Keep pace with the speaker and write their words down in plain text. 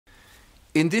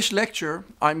In this lecture,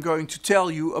 I'm going to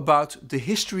tell you about the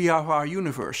history of our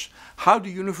universe, how the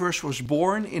universe was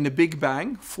born in the Big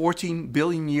Bang 14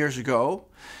 billion years ago,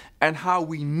 and how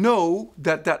we know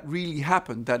that that really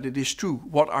happened, that it is true.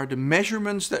 What are the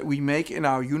measurements that we make in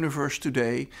our universe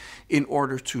today in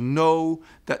order to know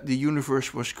that the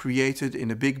universe was created in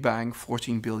the Big Bang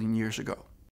 14 billion years ago.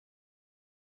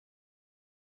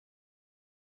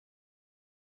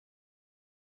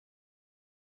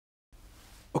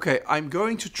 Okay, I'm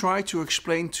going to try to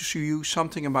explain to you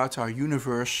something about our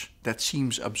universe that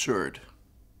seems absurd.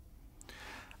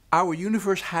 Our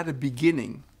universe had a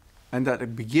beginning, and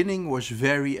that beginning was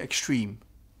very extreme.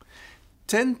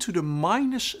 10 to the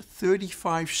minus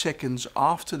 35 seconds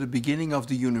after the beginning of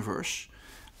the universe,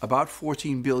 about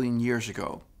 14 billion years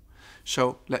ago.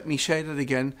 So let me say that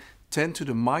again, 10 to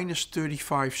the minus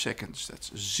 35 seconds.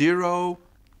 That's 0,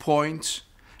 point,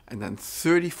 and then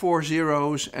 34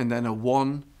 zeros, and then a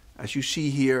 1, as you see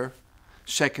here,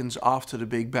 seconds after the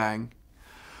Big Bang.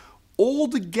 All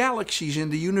the galaxies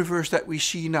in the universe that we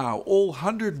see now, all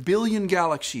 100 billion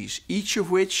galaxies, each of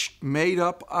which made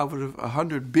up out of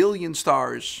 100 billion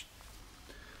stars,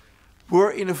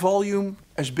 were in a volume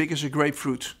as big as a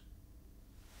grapefruit.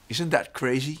 Isn't that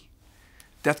crazy?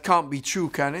 That can't be true,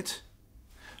 can it?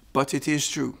 But it is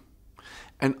true.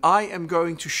 And I am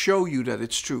going to show you that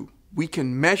it's true. We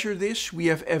can measure this, we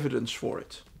have evidence for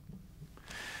it.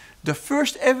 The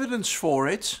first evidence for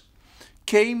it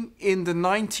came in the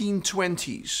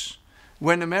 1920s,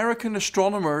 when American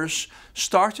astronomers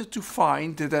started to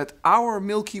find that our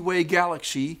Milky Way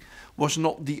galaxy was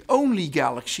not the only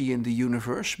galaxy in the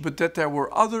universe, but that there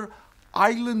were other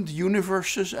island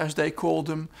universes, as they called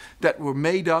them, that were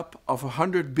made up of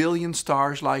 100 billion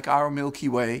stars like our Milky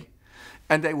Way,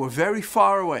 and they were very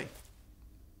far away.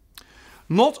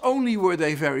 Not only were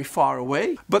they very far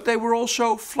away, but they were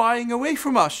also flying away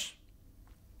from us.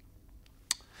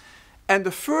 And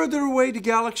the further away the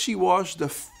galaxy was, the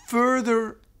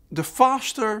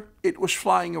faster it was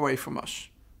flying away from us.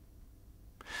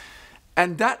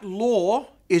 And that law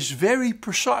is very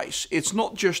precise. It's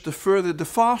not just the further the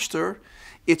faster,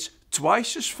 it's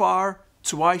twice as far,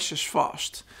 twice as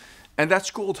fast. And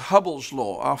that's called Hubble's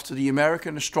law, after the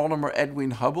American astronomer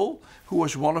Edwin Hubble, who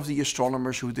was one of the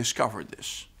astronomers who discovered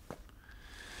this.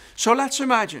 So let's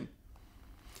imagine,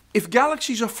 if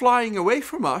galaxies are flying away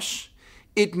from us,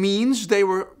 it means they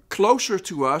were closer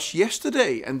to us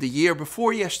yesterday and the year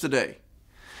before yesterday.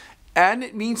 And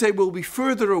it means they will be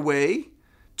further away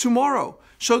tomorrow.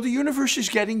 So the universe is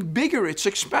getting bigger, it's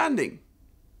expanding.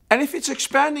 And if it's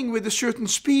expanding with a certain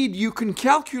speed, you can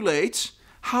calculate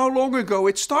how long ago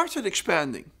it started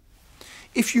expanding.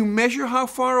 If you measure how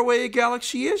far away a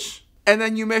galaxy is, and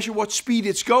then you measure what speed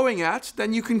it's going at,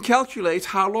 then you can calculate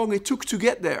how long it took to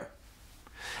get there.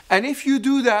 And if you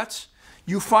do that,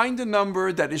 you find a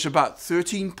number that is about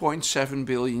 13.7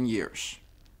 billion years.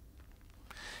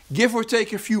 Give or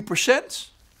take a few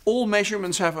percent, all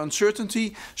measurements have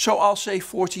uncertainty, so I'll say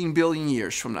 14 billion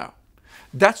years from now.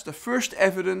 That's the first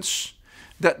evidence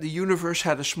that the universe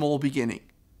had a small beginning.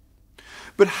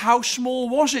 But how small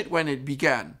was it when it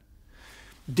began?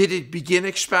 Did it begin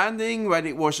expanding when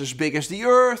it was as big as the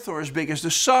Earth or as big as the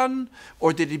Sun?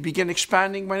 Or did it begin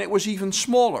expanding when it was even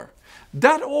smaller?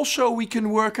 That also we can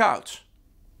work out.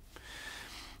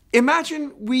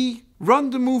 Imagine we run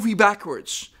the movie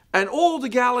backwards and all the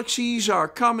galaxies are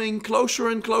coming closer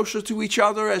and closer to each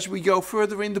other as we go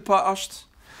further in the past.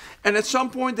 And at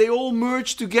some point they all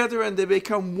merge together and they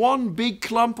become one big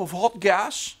clump of hot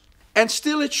gas. And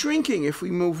still it's shrinking if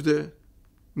we move the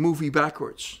movie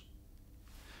backwards.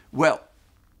 Well,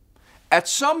 at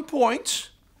some point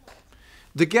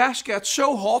the gas gets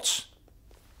so hot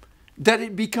that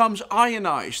it becomes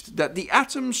ionized, that the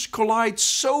atoms collide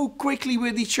so quickly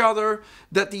with each other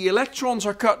that the electrons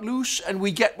are cut loose and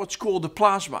we get what's called a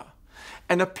plasma.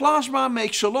 And a plasma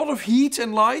makes a lot of heat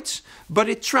and light, but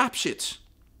it traps it.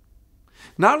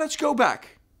 Now let's go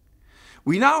back.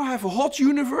 We now have a hot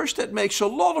universe that makes a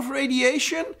lot of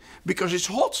radiation because it's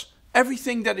hot.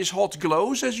 Everything that is hot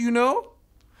glows, as you know.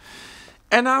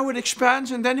 And now it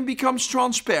expands and then it becomes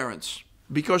transparent.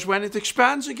 Because when it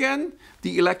expands again,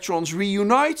 the electrons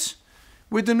reunite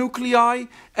with the nuclei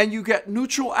and you get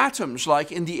neutral atoms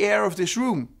like in the air of this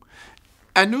room.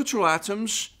 And neutral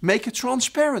atoms make a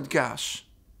transparent gas.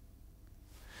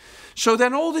 So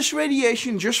then all this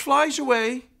radiation just flies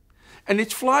away and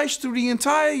it flies through the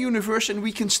entire universe and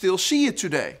we can still see it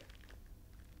today.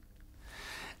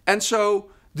 And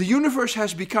so the universe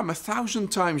has become 1,000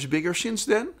 times bigger since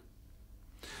then.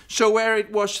 So where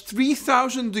it was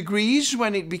 3,000 degrees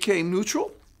when it became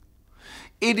neutral,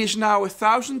 It is now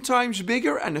 1,000 times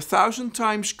bigger and 1,000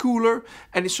 times cooler,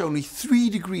 and it's only 3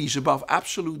 degrees above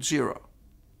absolute zero.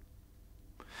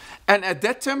 And at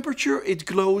that temperature, it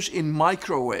glows in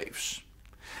microwaves.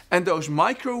 And those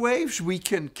microwaves we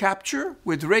can capture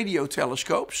with radio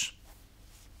telescopes.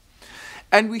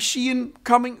 And we see them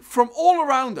coming from all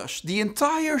around us. The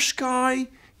entire sky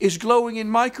is glowing in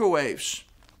microwaves.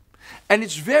 And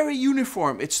it's very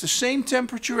uniform. It's the same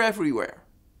temperature everywhere.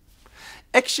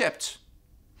 Except,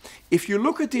 if you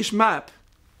look at this map,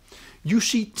 you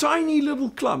see tiny little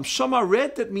clumps. Some are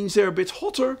red, that means they're a bit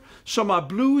hotter. Some are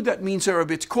blue, that means they're a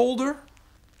bit colder.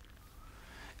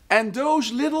 And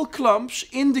those little clumps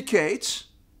indicate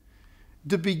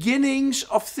the beginnings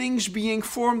of things being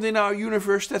formed in our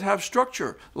universe that have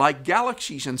structure, like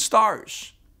galaxies and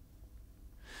stars.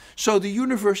 So the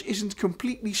universe isn't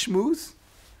completely smooth.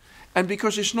 And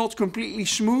because it's not completely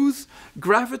smooth,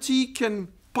 gravity can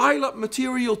pile up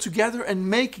material together and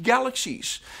make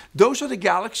galaxies. Those are the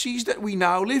galaxies that we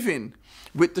now live in,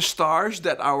 with the stars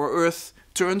that our Earth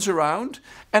turns around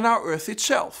and our Earth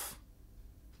itself.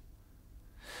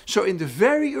 So in the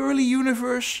very early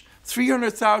universe,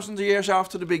 300,000 years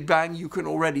after the Big Bang, you can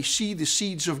already see the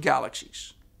seeds of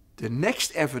galaxies. The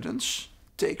next evidence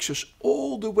takes us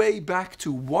all the way back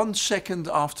to 1 second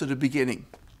after the beginning.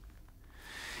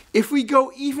 If we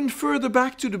go even further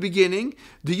back to the beginning,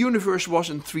 the universe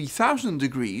wasn't 3,000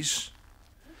 degrees,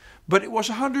 but it was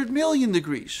 100 million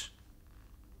degrees.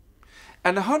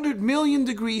 And 100 million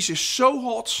degrees is so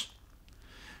hot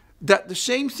that the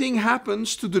same thing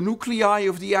happens to the nuclei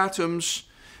of the atoms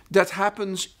that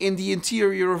happens in the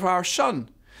interior of our sun.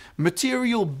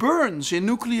 Material burns in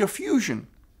nuclear fusion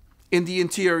in the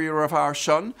interior of our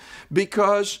sun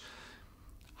because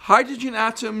hydrogen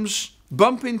atoms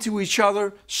bump into each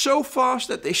other so fast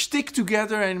that they stick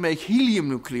together and make helium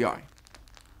nuclei.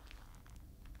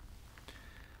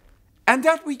 And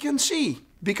that we can see,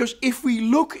 because if we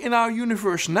look in our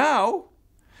universe now,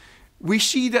 we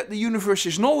see that the universe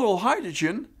is not all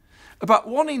hydrogen. About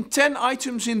 1 in 10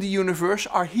 items in the universe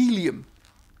are helium.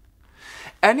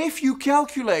 And if you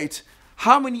calculate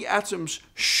how many atoms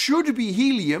should be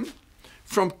helium,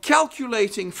 from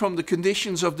calculating from the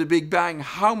conditions of the Big Bang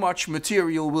how much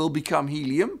material will become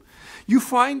helium, you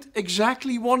find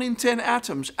exactly 1 in 10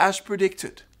 atoms as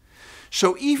predicted.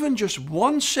 So even just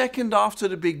 1 second after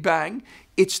the Big Bang,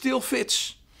 it still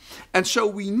fits. And so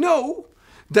we know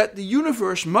that the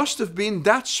universe must have been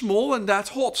that small and that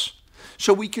hot.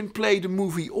 So we can play the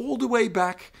movie all the way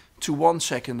back to 1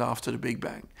 second after the Big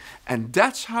Bang. And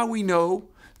that's how we know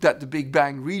that the Big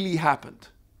Bang really happened.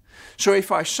 So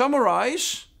if I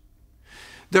summarize,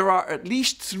 there are at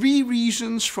least 3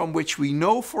 reasons from which we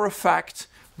know for a fact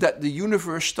that the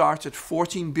universe started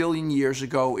 14 billion years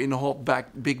ago in a hot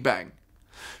Big Bang.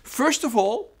 First of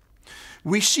all,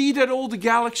 we see that all the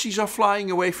galaxies are flying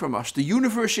away from us. The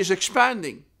universe is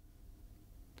expanding.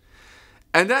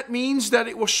 And that means that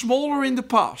it was smaller in the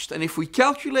past. And if we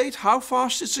calculate how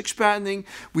fast it's expanding,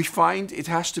 we find it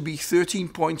has to be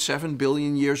 13.7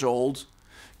 billion years old,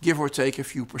 give or take a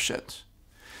few percent.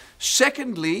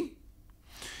 Secondly,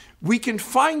 we can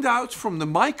find out from the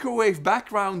microwave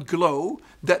background glow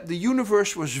that the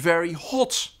universe was very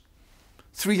hot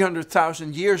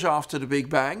 300,000 years after the Big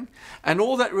Bang, and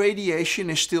all that radiation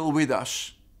is still with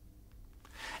us.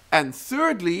 And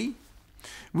thirdly,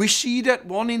 we see that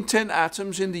 1 in 10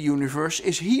 atoms in the universe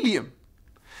is helium.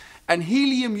 And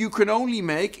helium you can only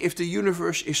make if the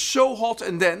universe is so hot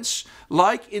and dense,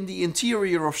 like in the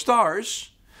interior of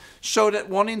stars, so that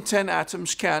 1 in 10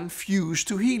 atoms can fuse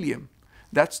to helium.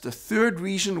 That's the third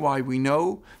reason why we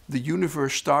know the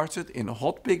universe started in a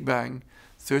hot Big Bang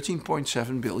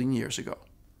 13.7 billion years ago.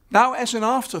 Now, as an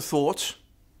afterthought,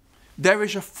 there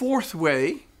is a fourth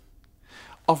way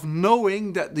of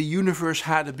knowing that the universe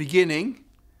had a beginning,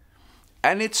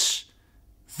 and it's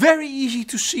very easy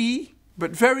to see,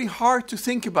 but very hard to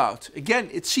think about. Again,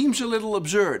 it seems a little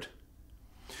absurd.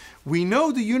 We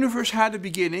know the universe had a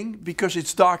beginning because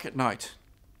it's dark at night.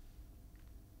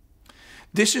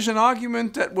 This is an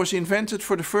argument that was invented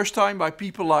for the first time by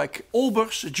people like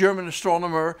Olbers, a German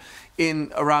astronomer,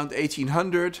 in around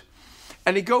 1800.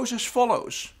 And it goes as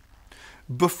follows.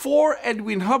 Before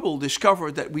Edwin Hubble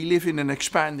discovered that we live in an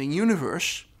expanding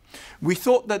universe, we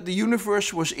thought that the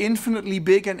universe was infinitely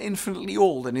big and infinitely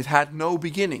old, and it had no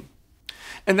beginning.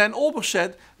 And then Olbers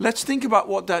said, let's think about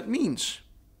what that means.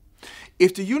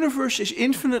 If the universe is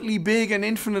infinitely big and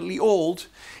infinitely old,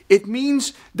 it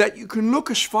means that you can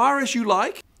look as far as you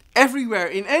like. Everywhere,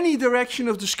 in any direction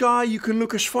of the sky, you can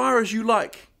look as far as you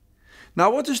like.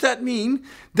 Now, what does that mean?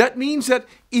 That means that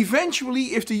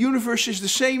eventually, if the universe is the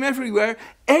same everywhere,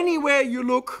 anywhere you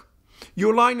look,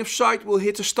 your line of sight will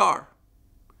hit a star.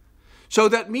 So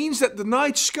that means that the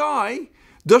night sky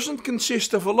doesn't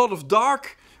consist of a lot of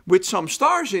dark with some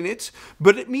stars in it,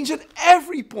 but it means that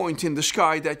every point in the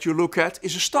sky that you look at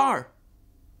is a star.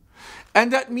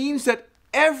 And that means that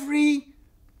every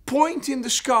point in the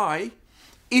sky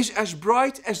is as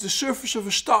bright as the surface of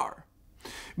a star,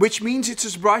 which means it's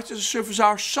as bright as the surface of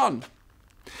our sun.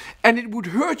 And it would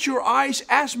hurt your eyes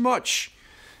as much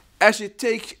as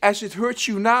it hurts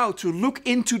you now to look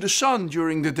into the sun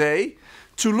during the day,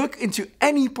 to look into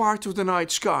any part of the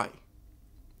night sky.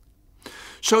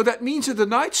 So that means that the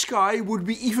night sky would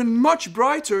be even much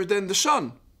brighter than the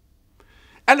sun.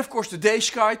 And of course the day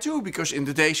sky too, because in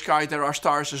the day sky there are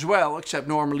stars as well, except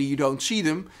normally you don't see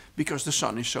them because the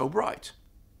sun is so bright.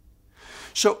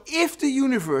 So if the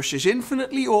universe is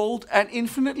infinitely old and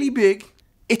infinitely big,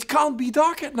 it can't be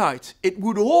dark at night. It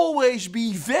would always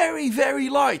be very, very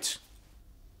light.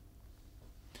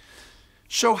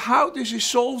 So how this is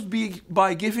solved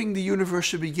by giving the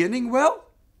universe a beginning? Well,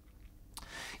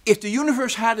 if the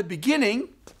universe had a beginning,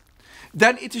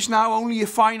 then it is now only a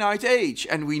finite age.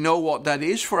 And we know what that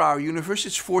is for our universe.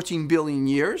 It's 14 billion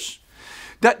years.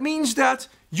 That means that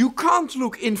you can't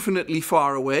look infinitely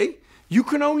far away. You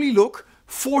can only look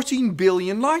 14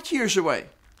 billion light years away.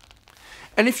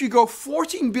 And if you go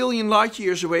 14 billion light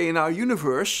years away in our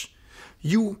universe,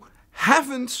 you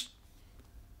haven't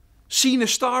seen a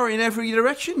star in every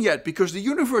direction yet, because the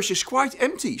universe is quite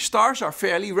empty. Stars are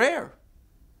fairly rare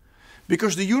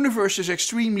because the universe is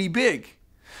extremely big.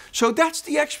 So that's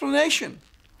the explanation.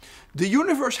 The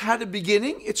universe had a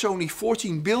beginning. It's only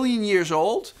 14 billion years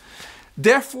old.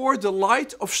 Therefore, the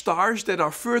light of stars that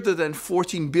are further than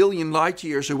 14 billion light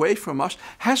years away from us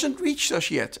hasn't reached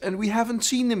us yet, and we haven't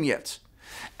seen them yet.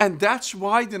 And that's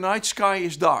why the night sky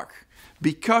is dark.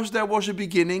 Because there was a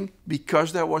beginning,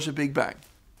 because there was a Big Bang.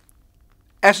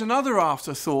 As another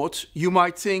afterthought, you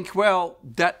might think, well,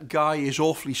 that guy is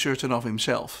awfully certain of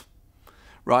himself.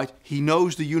 Right? He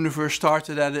knows the universe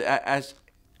started as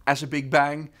a Big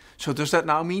Bang. So does that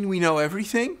now mean we know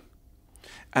everything?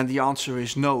 And the answer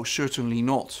is no, certainly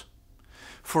not.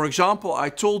 For example, I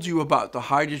told you about the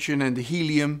hydrogen and the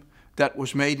helium that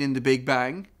was made in the Big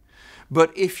Bang.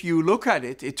 But if you look at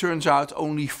it, it turns out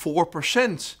only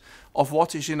 4% of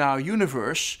what is in our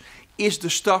universe is the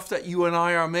stuff that you and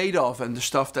I are made of, and the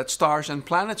stuff that stars and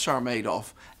planets are made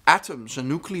of, atoms and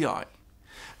nuclei.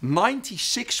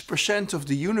 96% of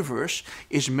the universe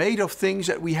is made of things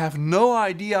that we have no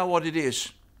idea what it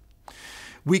is.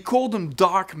 We call them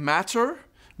dark matter,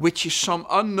 which is some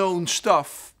unknown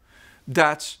stuff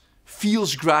that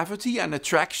feels gravity and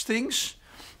attracts things.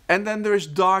 And then there is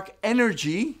dark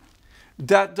energy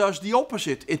that does the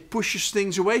opposite. It pushes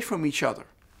things away from each other.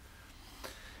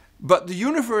 But the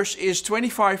universe is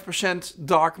 25%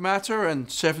 dark matter and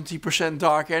 70%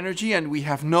 dark energy, and we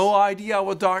have no idea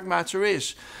what dark matter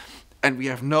is. And we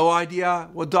have no idea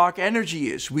what dark energy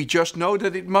is. We just know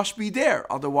that it must be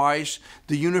there, otherwise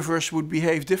the universe would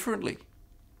behave differently.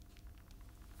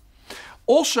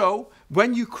 Also,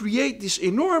 when you create this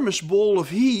enormous ball of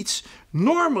heat,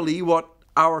 normally what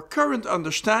our current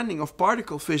understanding of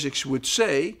particle physics would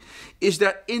say is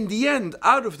that in the end,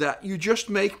 out of that, you just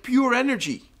make pure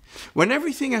energy. When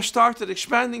everything has started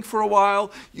expanding for a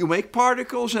while, you make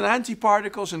particles and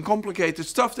antiparticles and complicated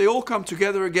stuff. They all come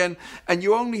together again, and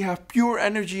you only have pure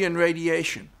energy and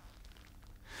radiation.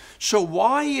 So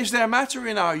why is there matter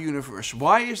in our universe?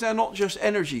 Why is there not just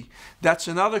energy? That's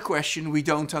another question we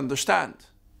don't understand.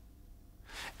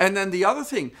 And then the other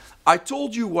thing, I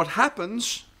told you what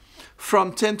happens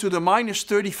from 10 to the minus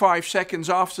 35 seconds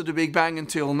after the Big Bang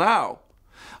until now.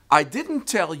 I didn't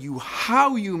tell you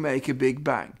how you make a Big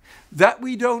Bang. That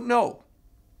we don't know.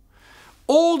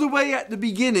 All the way at the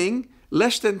beginning,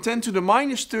 less than 10 to the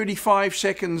minus 35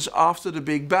 seconds after the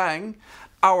Big Bang,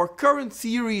 our current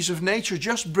theories of nature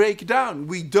just break down.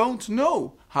 We don't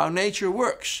know how nature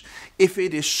works if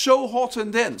it is so hot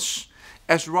and dense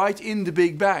as right in the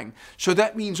Big Bang. So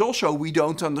that means also we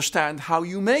don't understand how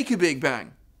you make a Big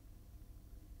Bang.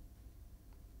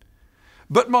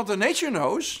 But Mother Nature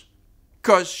knows,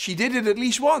 because she did it at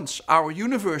least once. Our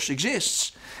universe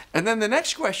exists. And then the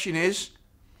next question is,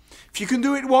 if you can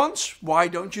do it once, why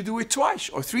don't you do it twice,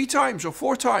 or 3 times, or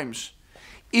 4 times?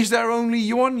 Is there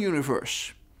only one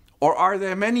universe? Or are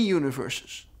there many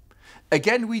universes?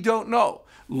 Again, we don't know.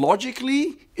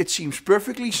 Logically, it seems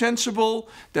perfectly sensible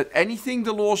that anything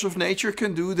the laws of nature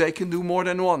can do, they can do more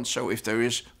than once. So if there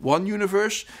is one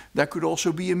universe, there could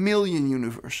also be a million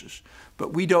universes.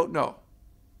 But we don't know.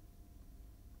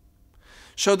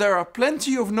 So there are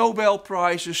plenty of Nobel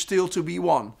Prizes still to be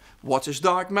won. What is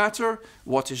dark matter?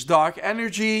 What is dark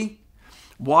energy?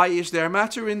 Why is there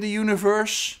matter in the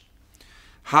universe?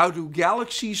 How do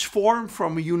galaxies form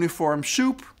from a uniform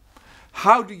soup?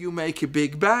 How do you make a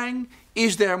Big Bang?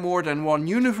 Is there more than one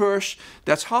universe?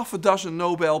 That's half a dozen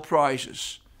Nobel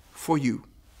Prizes for you.